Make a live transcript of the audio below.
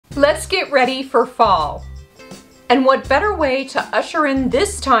Let's get ready for fall. And what better way to usher in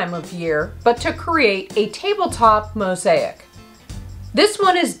this time of year but to create a tabletop mosaic. This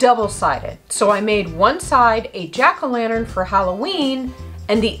one is double-sided, so I made one side a jack-o'-lantern for Halloween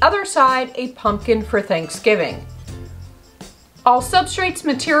and the other side a pumpkin for Thanksgiving. All substrates,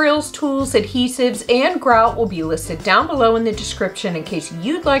 materials, tools, adhesives, and grout will be listed down below in the description in case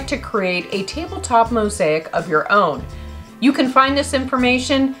you'd like to create a tabletop mosaic of your own. You can find this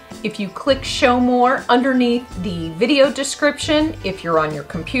information if you click Show More underneath the video description if you're on your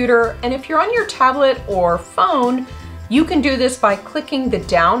computer, and if you're on your tablet or phone, you can do this by clicking the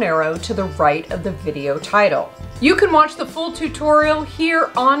down arrow to the right of the video title. You can watch the full tutorial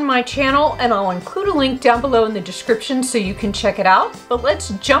here on my channel, and I'll include a link down below in the description so you can check it out. But let's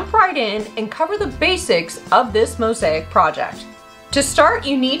jump right in and cover the basics of this mosaic project. To start,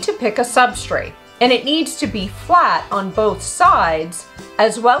 you need to pick a substrate, and it needs to be flat on both sides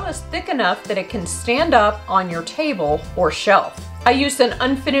as well as thick enough that it can stand up on your table or shelf. I used an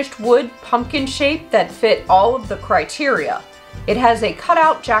unfinished wood pumpkin shape that fit all of the criteria. It has a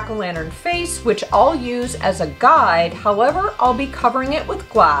cutout jack-o'-lantern face, which I'll use as a guide. However, I'll be covering it with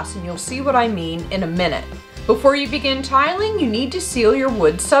glass, and you'll see what I mean in a minute. Before you begin tiling, you need to seal your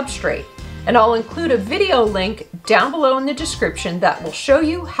wood substrate, and I'll include a video link down below in the description that will show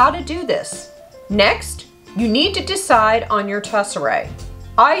you how to do this. Next, you need to decide on your tesserae.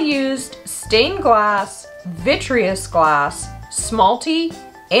 I used stained glass, vitreous glass, smalty,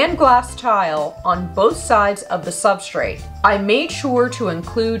 and glass tile on both sides of the substrate. I made sure to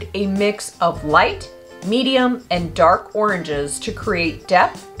include a mix of light, medium, and dark oranges to create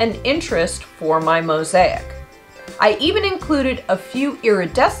depth and interest for my mosaic. I even included a few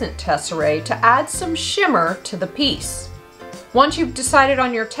iridescent tesserae to add some shimmer to the piece. Once you've decided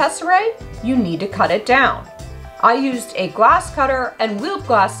on your tesserae, you need to cut it down. I used a glass cutter and wheeled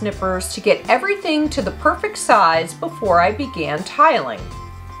glass nippers to get everything to the perfect size before I began tiling.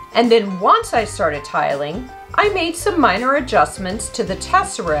 And then once I started tiling, I made some minor adjustments to the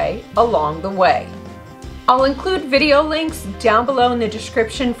tesserae along the way. I'll include video links down below in the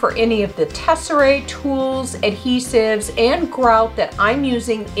description for any of the tesserae, tools, adhesives, and grout that I'm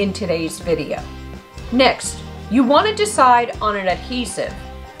using in today's video. Next, you want to decide on an adhesive.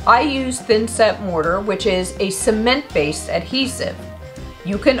 I use thin set mortar, which is a cement-based adhesive.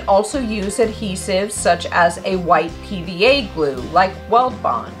 You can also use adhesives such as a white PVA glue like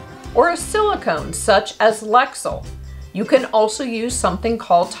Weilbacher, or a silicone such as Lexel. You can also use something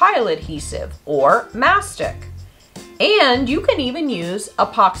called tile adhesive or mastic. And you can even use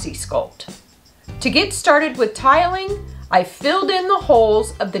epoxy sculpt. To get started with tiling, I filled in the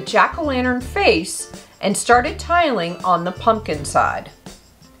holes of the jack-o'-lantern face and started tiling on the pumpkin side.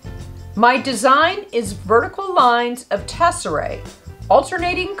 My design is vertical lines of tesserae,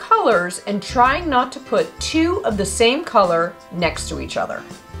 alternating colors and trying not to put two of the same color next to each other.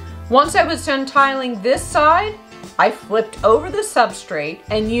 Once I was done tiling this side, I flipped over the substrate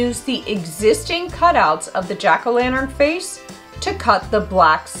and used the existing cutouts of the jack-o'-lantern face to cut the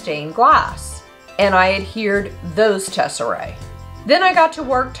black stained glass, and I adhered those tesserae. Then I got to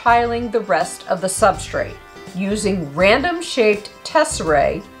work tiling the rest of the substrate, using random shaped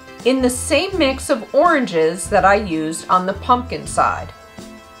tesserae in the same mix of oranges that I used on the pumpkin side.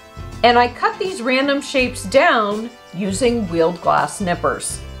 And I cut these random shapes down using wheeled glass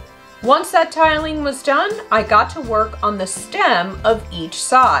nippers. Once that tiling was done, I got to work on the stem of each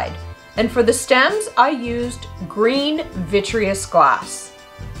side. And for the stems, I used green vitreous glass.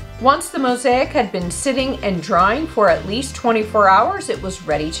 Once the mosaic had been sitting and drying for at least 24 hours, it was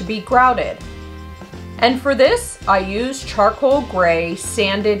ready to be grouted. And for this, I used charcoal gray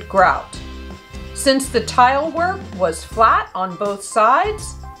sanded grout. Since the tile work was flat on both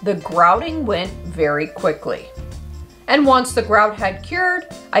sides, the grouting went very quickly. And once the grout had cured,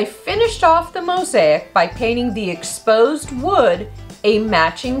 I finished off the mosaic by painting the exposed wood a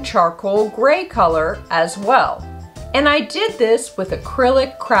matching charcoal gray color as well. And I did this with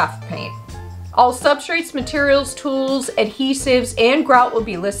acrylic craft paint. All substrates, materials, tools, adhesives, and grout will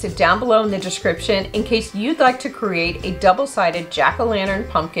be listed down below in the description in case you'd like to create a double-sided jack-o'-lantern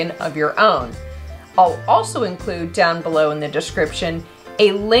pumpkin of your own. I'll also include down below in the description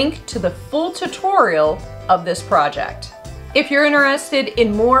a link to the full tutorial of this project. If you're interested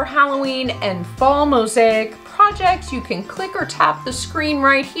in more Halloween and fall mosaic projects, you can click or tap the screen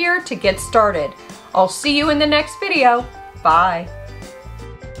right here to get started. I'll see you in the next video. Bye.